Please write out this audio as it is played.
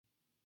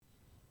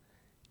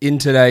In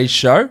today's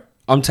show,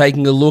 I'm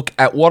taking a look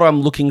at what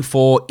I'm looking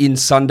for in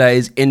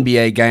Sunday's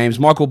NBA games.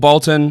 Michael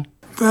Bolton.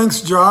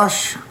 Thanks,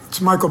 Josh. It's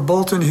Michael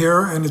Bolton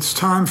here, and it's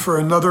time for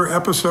another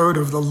episode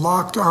of the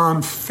Locked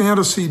On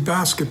Fantasy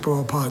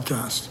Basketball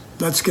Podcast.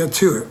 Let's get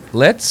to it.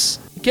 Let's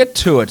get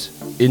to it,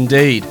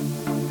 indeed.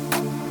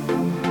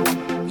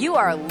 You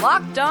are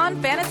Locked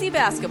On Fantasy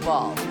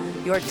Basketball,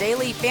 your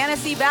daily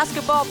fantasy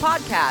basketball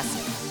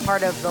podcast,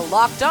 part of the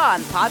Locked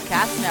On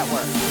Podcast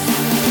Network.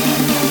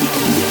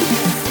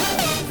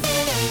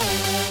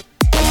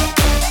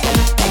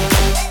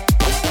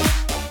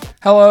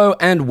 Hello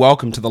and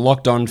welcome to the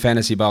Locked On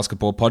Fantasy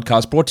Basketball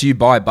Podcast, brought to you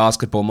by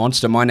Basketball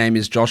Monster. My name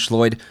is Josh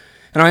Lloyd,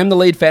 and I am the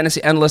lead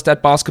fantasy analyst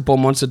at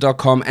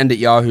basketballmonster.com and at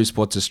Yahoo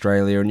Sports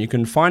Australia. And you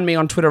can find me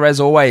on Twitter,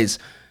 as always,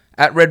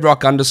 at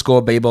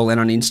redrock_bball and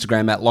on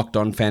Instagram at Locked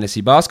On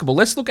Fantasy Basketball.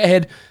 Let's look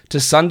ahead to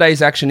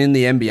Sunday's action in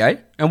the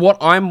NBA and what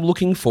I'm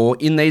looking for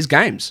in these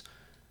games.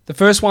 The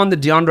first one, the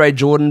DeAndre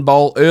Jordan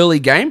Bowl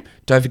early game.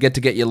 Don't forget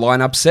to get your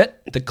lineup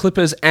set. The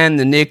Clippers and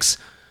the Knicks.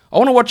 I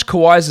want to watch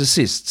Kawhi's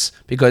assists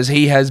because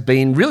he has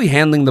been really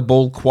handling the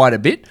ball quite a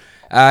bit.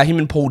 Him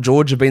and Paul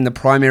George have been the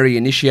primary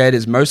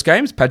initiators most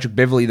games. Patrick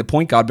Beverley, the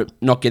point guard, but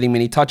not getting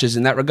many touches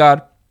in that regard.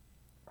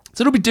 It's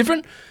a little bit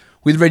different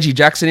with Reggie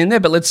Jackson in there,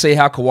 but let's see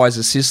how Kawhi's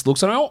assist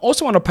looks. And I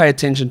also want to pay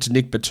attention to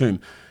Nick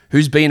Batum,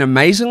 who's been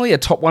amazingly a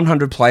top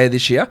 100 player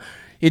this year.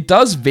 It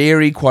does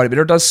vary quite a bit,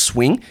 or it does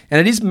swing, and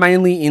it is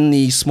mainly in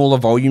the smaller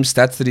volume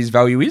stats that his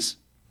value is.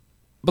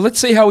 But let's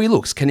see how he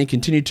looks. Can he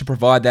continue to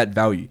provide that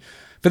value?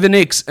 For the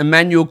Knicks,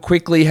 Emmanuel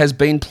Quickley has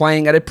been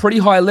playing at a pretty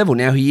high level.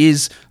 Now he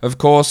is, of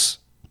course...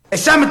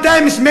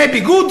 Sometimes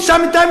maybe good,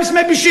 sometimes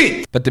maybe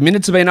shit. But the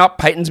minutes have been up,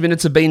 Peyton's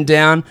minutes have been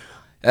down.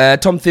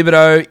 Tom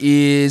Thibodeau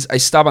is a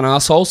stubborn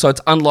asshole, so it's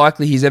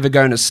unlikely he's ever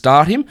going to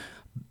start him.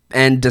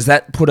 And does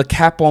that put a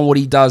cap on what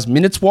he does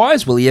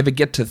minutes-wise? Will he ever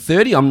get to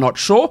 30? I'm not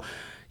sure.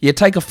 You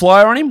take a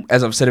flyer on him,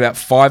 as I've said about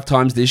 5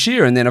 times this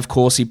year, and then, of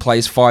course, he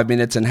plays 5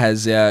 minutes and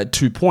has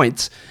 2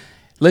 points.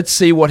 Let's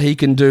see what he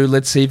can do.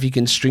 Let's see if he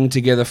can string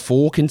together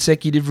 4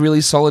 consecutive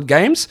really solid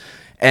games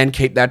and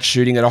keep that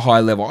shooting at a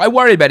high level. I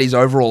worry about his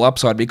overall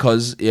upside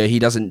because he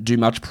doesn't do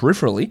much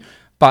peripherally,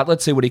 but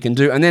let's see what he can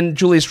do. And then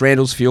Julius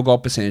Randle's field goal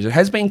percentage. It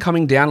has been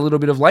coming down a little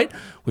bit of late.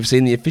 We've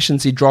seen the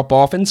efficiency drop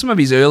off, and some of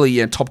his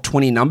early top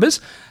 20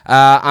 numbers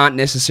aren't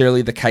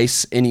necessarily the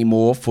case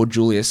anymore for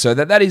Julius. So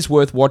that is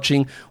worth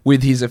watching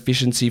with his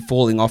efficiency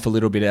falling off a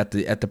little bit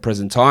at the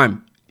present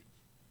time.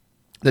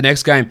 The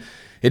next game,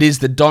 it is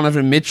the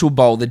Donovan Mitchell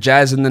Bowl, the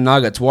Jazz and the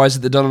Nuggets. Why is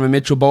it the Donovan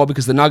Mitchell Bowl?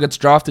 Because the Nuggets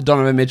drafted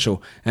Donovan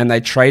Mitchell and they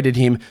traded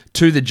him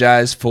to the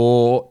Jazz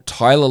for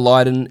Tyler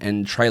Lydon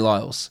and Trey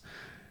Lyles.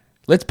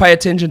 Let's pay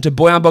attention to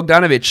Bojan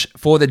Bogdanovic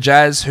for the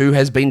Jazz, who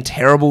has been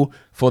terrible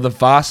for the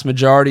vast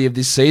majority of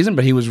this season,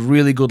 but he was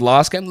really good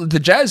last game. The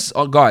Jazz,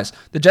 guys,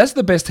 the Jazz are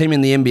the best team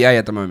in the NBA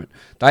at the moment.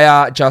 They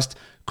are just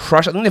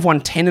crushed. I think they've won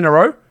 10 in a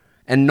row,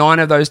 and 9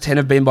 of those 10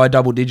 have been by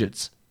double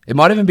digits. It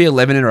might even be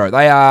 11 in a row.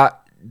 They are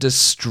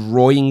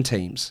destroying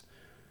teams.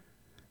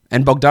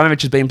 And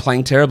Bogdanovic has been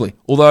playing terribly.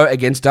 Although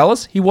against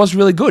Dallas, he was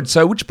really good.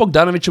 So which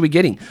Bogdanovic are we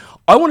getting?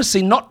 I want to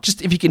see not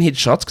just if he can hit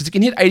shots, because he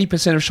can hit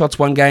 80% of shots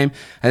one game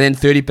and then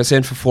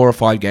 30% for 4 or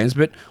 5 games,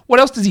 but what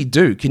else does he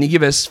do? Can he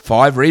give us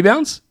 5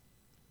 rebounds?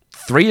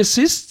 3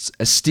 assists,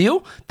 a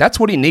steal? That's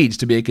what he needs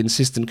to be a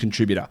consistent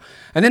contributor.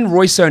 And then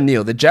Royce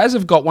O'Neal. The Jazz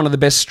have got one of the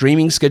best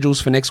streaming schedules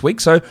for next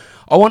week, so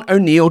I want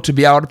O'Neal to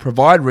be able to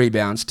provide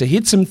rebounds, to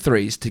hit some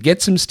threes, to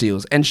get some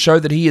steals, and show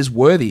that he is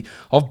worthy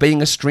of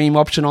being a stream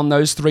option on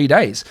those 3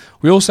 days.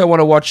 We also want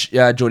to watch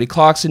Jordy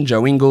Clarkson,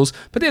 Joe Ingles,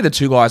 but they're the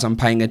 2 guys I'm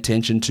paying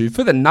attention to.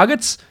 For the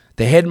Nuggets,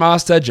 the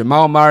headmaster,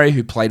 Jamal Murray,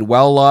 who played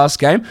well last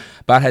game,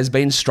 but has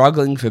been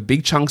struggling for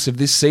big chunks of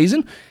this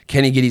season.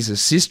 Can he get his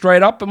assist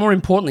rate up? But more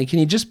importantly, can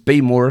he just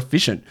be more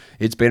efficient?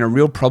 It's been a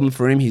real problem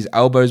for him. His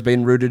elbow's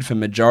been rooted for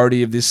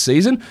majority of this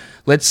season.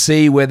 Let's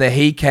see whether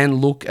he can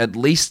look at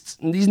least...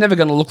 He's never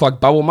going to look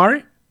like Bubble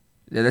Murray.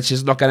 That's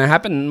just not going to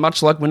happen,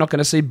 much like we're not going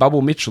to see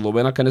Bubble Mitchell, or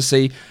we're not going to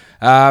see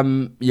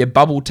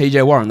Bubble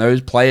TJ Warren.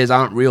 Those players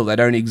aren't real. They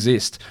don't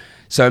exist.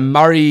 So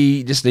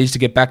Murray just needs to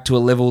get back to a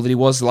level that he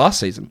was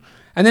last season.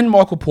 And then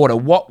Michael Porter.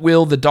 What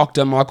will the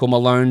Dr. Michael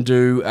Malone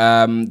do?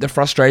 The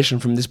frustration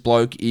from this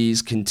bloke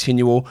is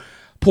continual.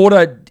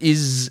 Porter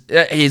he's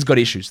got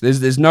issues.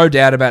 There's no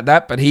doubt about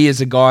that, but he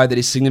is a guy that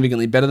is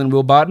significantly better than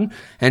Will Barton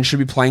and should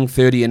be playing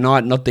 30 a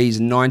night, not these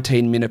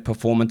 19-minute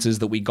performances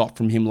that we got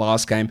from him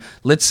last game.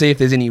 Let's see if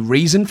there's any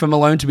reason for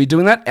Malone to be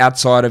doing that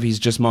outside of he's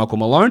just Michael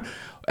Malone.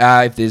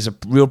 If there's a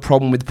real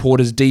problem with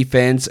Porter's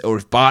defense, or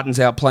if Barton's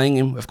outplaying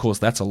him, of course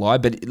that's a lie,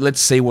 but let's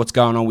see what's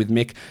going on with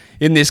Mick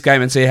in this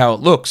game and see how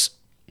it looks.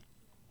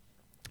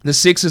 The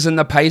Sixers and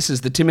the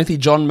Pacers, the Timothy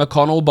John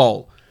McConnell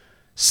Bowl.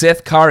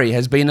 Seth Curry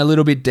has been a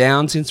little bit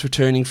down since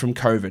returning from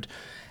COVID.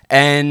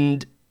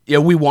 And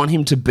we want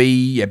him to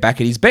be back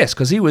at his best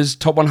because he was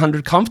top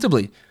 100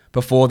 comfortably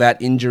before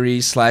that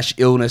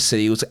injury/illness.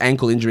 It was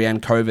ankle injury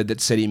and COVID that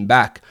set him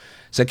back.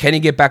 So can he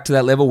get back to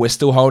that level? We're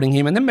still holding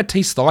him. And then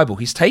Matisse Thybulle.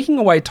 He's taking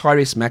away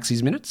Tyrese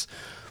Maxey's minutes.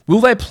 Will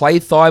they play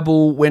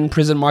Thibault when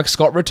Prison Mike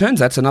Scott returns?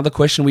 That's another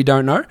question we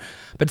don't know.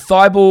 But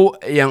Thibault,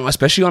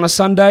 especially on a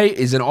Sunday,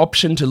 is an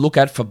option to look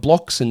at for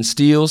blocks and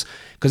steals,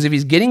 because if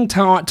he's getting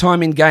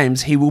time in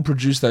games, he will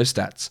produce those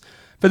stats.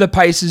 For the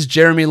Pacers,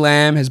 Jeremy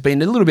Lamb has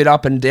been a little bit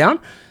up and down.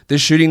 The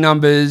shooting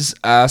numbers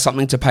are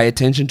something to pay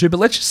attention to, but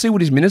let's just see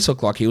what his minutes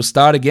look like. He'll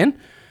start again.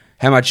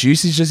 How much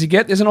usage does he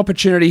get? There's an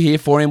opportunity here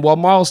for him. While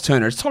Miles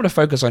Turner, it's time to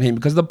focus on him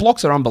because the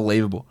blocks are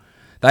unbelievable.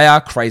 They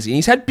are crazy. And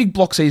he's had big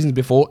block seasons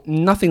before,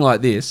 nothing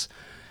like this.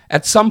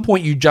 At some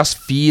point, you just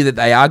fear that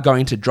they are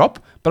going to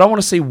drop, but I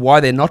want to see why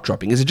they're not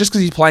dropping. Is it just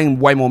because he's playing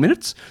way more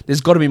minutes?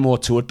 There's got to be more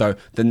to it, though,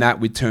 than that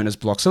with Turner's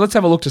block. So let's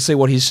have a look to see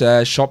what his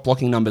shot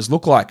blocking numbers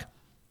look like.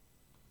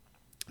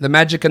 The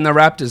Magic and the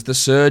Raptors, the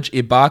Serge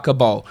Ibaka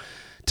Bowl.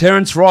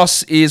 Terrence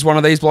Ross is one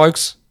of these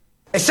blokes.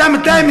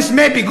 Sometimes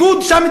maybe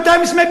good,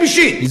 sometimes maybe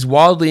shit. He's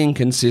wildly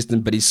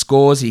inconsistent, but he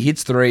scores, he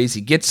hits threes,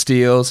 he gets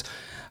steals.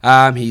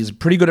 He's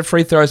pretty good at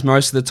free throws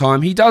most of the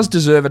time. He does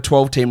deserve a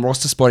 12-team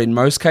roster spot in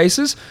most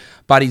cases,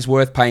 but he's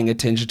worth paying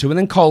attention to. And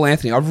then Cole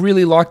Anthony. I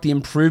really like the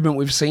improvement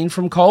we've seen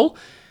from Cole.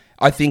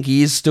 I think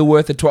he is still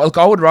worth a 12. Look,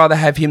 I would rather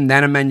have him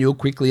than Emmanuel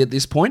quickly at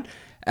this point,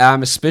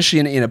 especially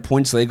in a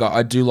points league.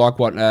 I do like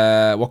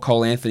what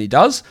Cole Anthony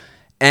does.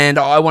 And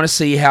I want to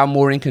see how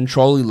more in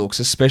control he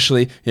looks,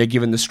 especially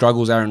given the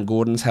struggles Aaron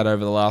Gordon's had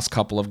over the last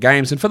couple of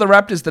games. And for the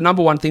Raptors,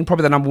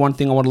 probably the number one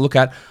thing I want to look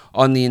at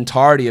on the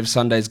entirety of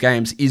Sunday's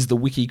games is the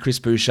wiki Chris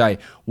Boucher.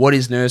 What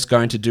is Nurse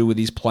going to do with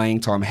his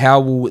playing time?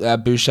 How will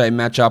Boucher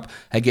match up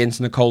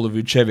against Nikola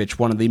Vucevic,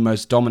 one of the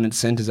most dominant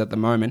centers at the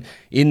moment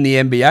in the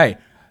NBA?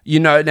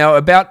 Now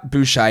about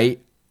Boucher,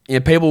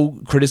 people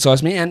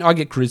criticize me, and I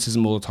get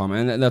criticism all the time,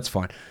 and that's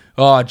fine.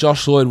 Oh,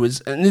 Josh Lloyd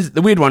was... And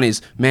the weird one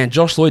is, man,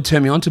 Josh Lloyd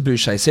turned me on to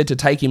Boucher, said to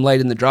take him late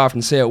in the draft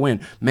and see how it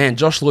went. Man,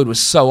 Josh Lloyd was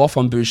so off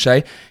on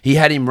Boucher. He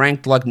had him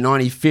ranked like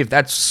 95th.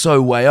 That's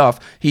so way off.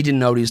 He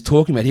didn't know what he was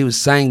talking about. He was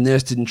saying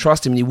Nurse didn't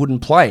trust him and he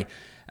wouldn't play.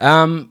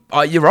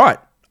 You're right.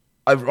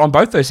 On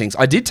both those things,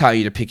 I did tell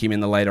you to pick him in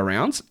the later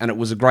rounds, and it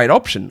was a great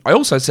option. I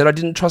also said I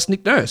didn't trust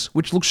Nick Nurse,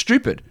 which looks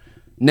stupid.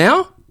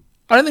 Now,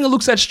 I don't think it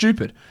looks that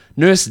stupid.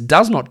 Nurse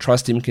does not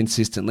trust him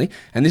consistently,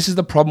 and this is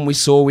the problem we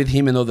saw with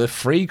him in all the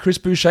free Chris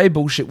Boucher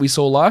bullshit we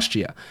saw last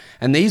year.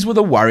 And these were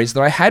the worries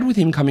that I had with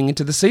him coming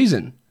into the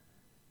season.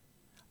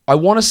 I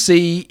want to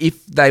see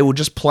if they will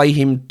just play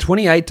him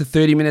 28 to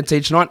 30 minutes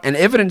each night, and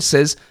evidence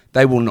says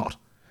they will not.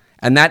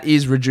 And that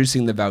is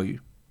reducing the value.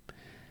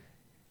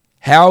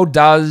 How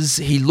does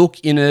he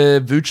look in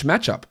a Vooch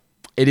matchup?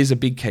 It is a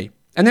big key.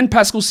 And then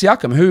Pascal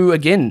Siakam, who,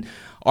 again,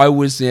 I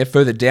was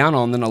further down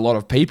on than a lot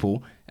of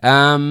people.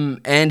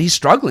 And he's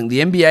struggling. The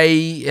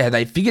NBA,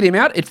 they figured him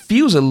out. It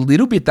feels a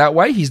little bit that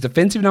way. His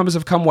defensive numbers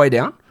have come way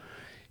down.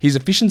 His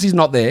efficiency's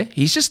not there.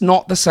 He's just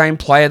not the same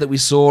player that we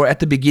saw at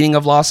the beginning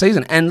of last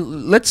season.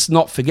 And let's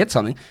not forget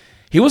something.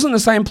 He wasn't the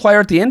same player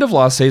at the end of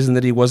last season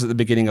that he was at the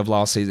beginning of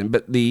last season.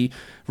 But the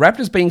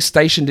Raptors being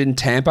stationed in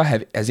Tampa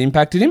has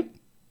impacted him.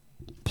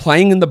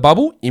 Playing in the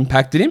bubble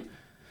impacted him.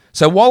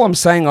 So while I'm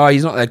saying,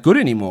 he's not that good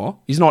anymore,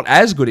 he's not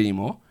as good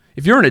anymore,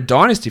 if you're in a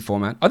dynasty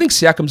format, I think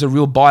Siakam's a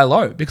real buy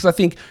low because I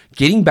think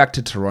getting back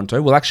to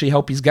Toronto will actually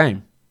help his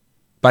game.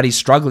 But he's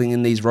struggling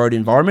in these road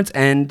environments,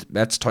 and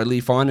that's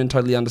totally fine and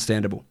totally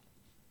understandable.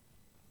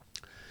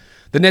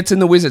 The Nets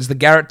and the Wizards, the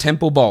Garrett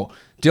Temple Bowl.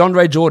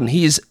 DeAndre Jordan,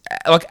 he is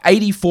like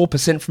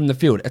 84% from the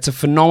field. It's a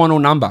phenomenal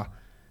number.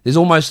 There's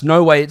almost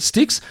no way it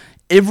sticks.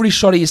 Every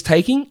shot he is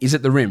taking is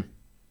at the rim.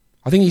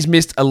 I think he's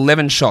missed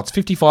 11 shots,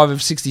 55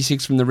 of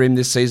 66 from the rim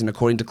this season,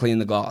 according to Clean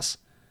the Glass.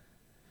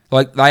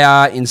 Like, they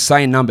are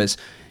insane numbers.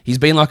 He's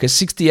been like a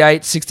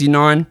 68,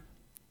 69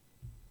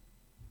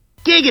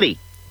 Giggity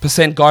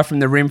 % guy from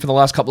the rim for the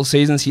last couple of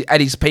seasons.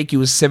 At his peak, he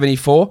was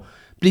 74,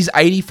 but he's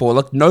 84.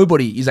 Look,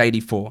 nobody is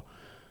 84.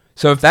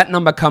 So if that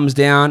number comes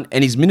down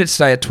and his minutes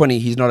stay at 20,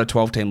 he's not a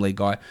 12-team league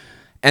guy.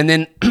 And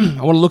then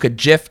I want to look at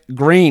Jeff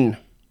Green.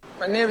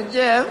 My name is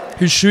Jeff.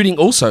 Who's shooting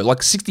also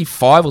like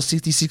 65 or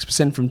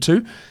 66% from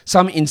two.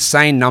 Some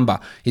insane number.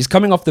 He's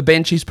coming off the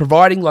bench. He's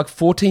providing like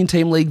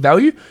 14-team league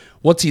value.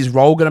 What's his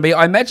role going to be?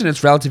 I imagine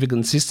it's relatively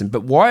consistent,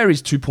 but why are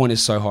his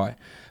 2-pointers so high?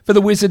 For the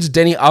Wizards,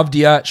 Denny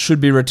Avdia should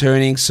be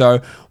returning,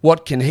 so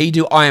what can he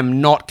do? I am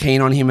not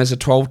keen on him as a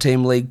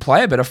 12-team league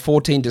player, but a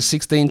 14 to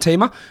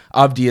 16-teamer.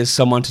 Avdia is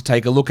someone to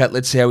take a look at.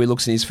 Let's see how he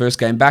looks in his first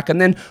game back.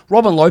 And then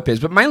Robin Lopez,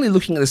 but mainly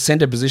looking at the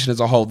center position as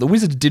a whole. The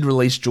Wizards did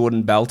release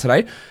Jordan Bell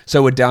today,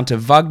 so we're down to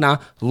Wagner,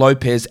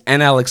 Lopez,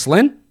 and Alex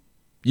Len.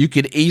 You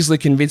could easily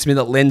convince me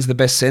that Len's the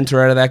best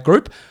center out of that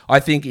group. I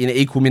think in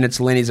equal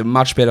minutes, Len is a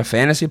much better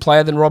fantasy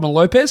player than Robin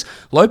Lopez.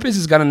 Lopez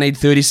is going to need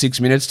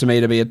 36 minutes to me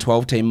to be a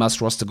 12-team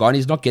must-roster guy, and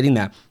he's not getting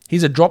that.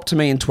 He's a drop to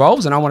me in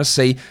 12s, and I want to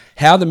see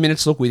how the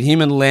minutes look with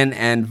him and Len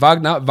and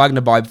Wagner.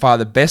 Wagner by far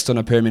the best on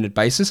a per-minute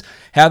basis.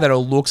 How that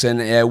all looks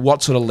and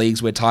what sort of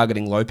leagues we're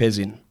targeting Lopez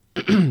in.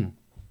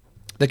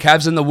 The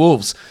Cavs and the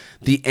Wolves.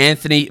 The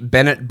Anthony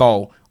Bennett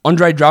Bowl.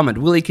 Andre Drummond,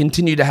 will he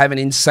continue to have an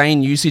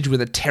insane usage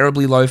with a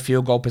terribly low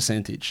field goal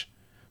percentage?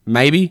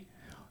 Maybe.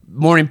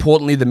 More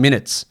importantly, the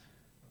minutes.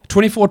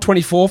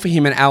 24-24 for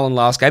him and Allen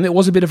last game. It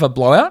was a bit of a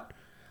blowout,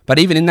 But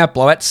even in that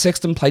blowout,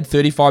 Sexton played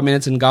 35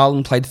 minutes and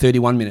Garland played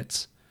 31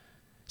 minutes.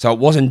 So it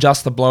wasn't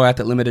just the blowout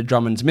that limited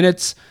Drummond's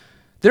minutes.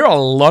 There are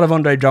a lot of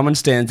Andre Drummond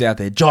stands out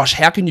there. Josh,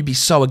 how can you be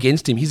so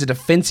against him? He's a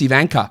defensive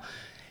anchor.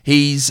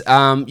 He's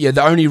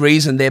the only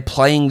reason they're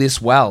playing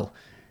this well.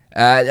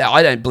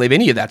 I don't believe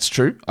any of that's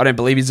true. I don't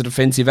believe he's a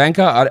defensive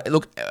anchor.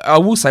 I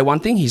will say one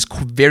thing. He's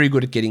very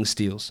good at getting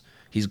steals.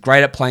 He's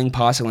great at playing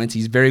passing lanes.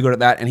 He's very good at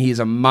that, and he is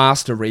a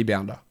master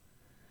rebounder.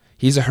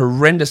 He's a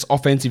horrendous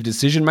offensive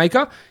decision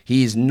maker.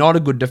 He is not a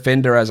good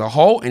defender as a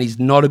whole, and he's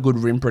not a good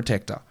rim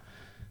protector.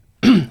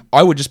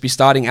 I would just be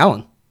starting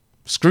Allen.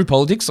 Screw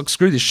politics.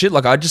 Screw this shit.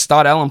 I'd just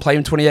start Allen, play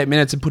him 28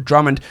 minutes, and put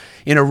Drummond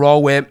in a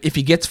role where if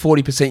he gets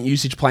 40%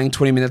 usage playing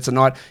 20 minutes a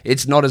night,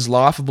 it's not as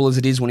laughable as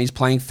it is when he's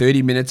playing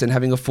 30 minutes and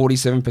having a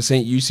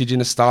 47% usage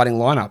in a starting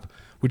lineup,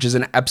 which is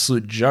an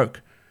absolute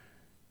joke.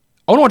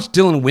 I want to watch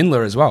Dylan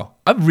Windler as well.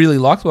 I've really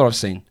liked what I've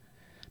seen.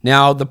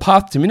 Now, the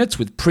path to minutes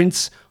with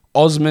Prince,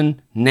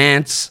 Osman,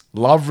 Nance,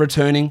 Love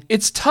returning,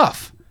 it's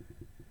tough.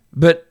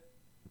 But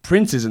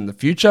Prince isn't the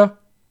future.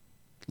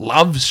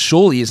 Love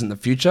surely isn't the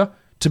future.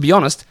 To be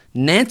honest,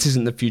 Nance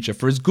isn't the future.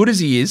 For as good as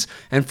he is,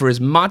 and for as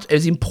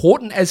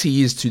important as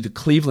he is to the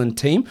Cleveland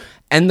team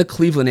and the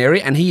Cleveland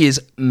area, and he is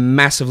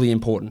massively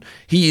important.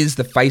 He is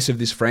the face of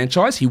this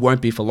franchise. He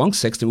won't be for long.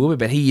 Sexton will be,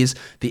 but he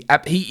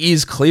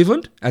is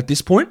Cleveland at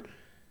this point.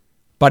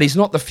 But he's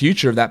not the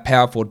future of that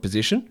power forward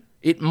position.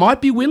 It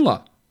might be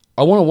Windler.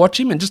 I want to watch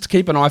him, and just to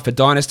keep an eye for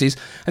dynasties.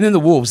 And then the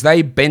Wolves,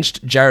 they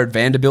benched Jared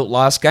Vanderbilt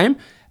last game.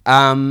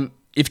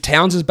 If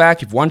Towns is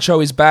back, if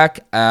Wancho is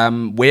back,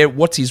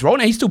 what's his role?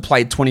 Now, he still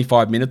played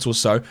 25 minutes or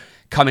so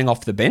coming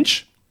off the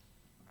bench.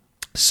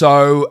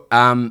 So,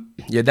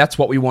 that's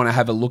what we want to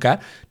have a look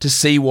at to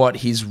see what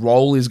his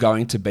role is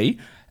going to be.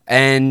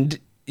 And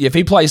if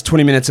he plays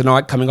 20 minutes a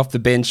night coming off the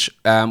bench,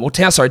 Towns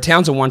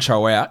and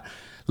Wancho out,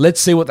 let's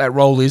see what that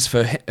role is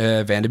for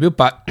Vanderbilt.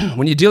 But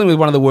when you're dealing with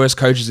one of the worst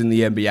coaches in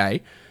the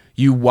NBA,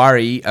 you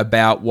worry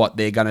about what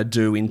they're going to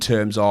do in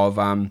terms of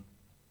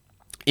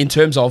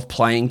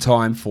playing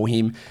time for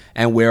him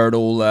and where it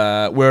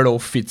all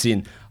fits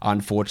in,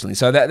 unfortunately.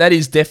 So that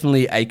is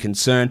definitely a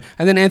concern.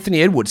 And then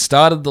Anthony Edwards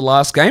started the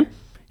last game.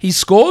 He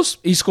scores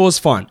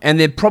fine. And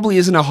there probably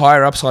isn't a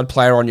higher upside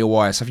player on your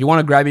wire. So if you want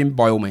to grab him,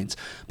 by all means.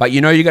 But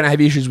you're going to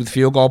have issues with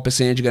field goal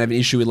percentage. You're going to have an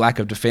issue with lack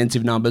of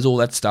defensive numbers. All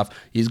that stuff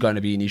is going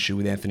to be an issue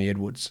with Anthony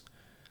Edwards.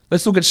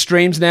 Let's look at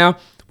streams now.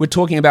 We're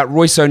talking about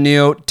Royce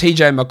O'Neal,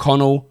 TJ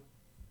McConnell,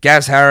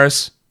 Gaz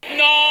Harris.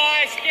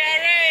 Nice,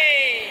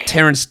 Gary!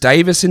 Terrence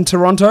Davis in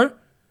Toronto,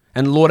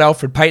 and Lord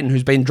Alfred Payton,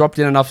 who's been dropped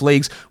in enough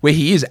leagues where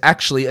he is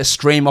actually a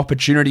stream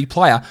opportunity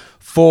player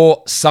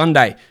for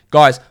Sunday.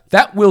 Guys,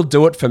 that will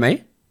do it for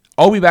me.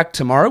 I'll be back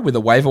tomorrow with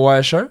a waiver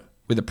wire show,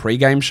 with a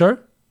pre-game show,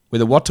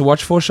 with a what to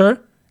watch for show,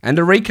 and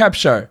a recap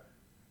show.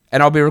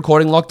 And I'll be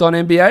recording Locked On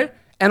NBA,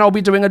 and I'll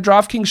be doing a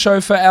DraftKings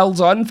show for Al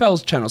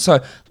Zeidenfeld's channel.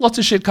 So lots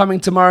of shit coming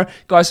tomorrow.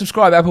 Guys,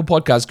 subscribe Apple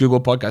Podcasts, Google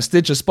Podcasts,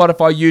 Stitcher,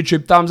 Spotify,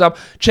 YouTube, thumbs up.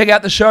 Check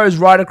out the shows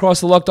right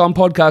across the Locked On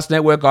Podcast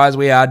Network. Guys,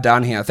 we are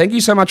done here. Thank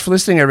you so much for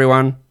listening,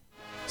 everyone.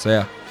 See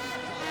ya.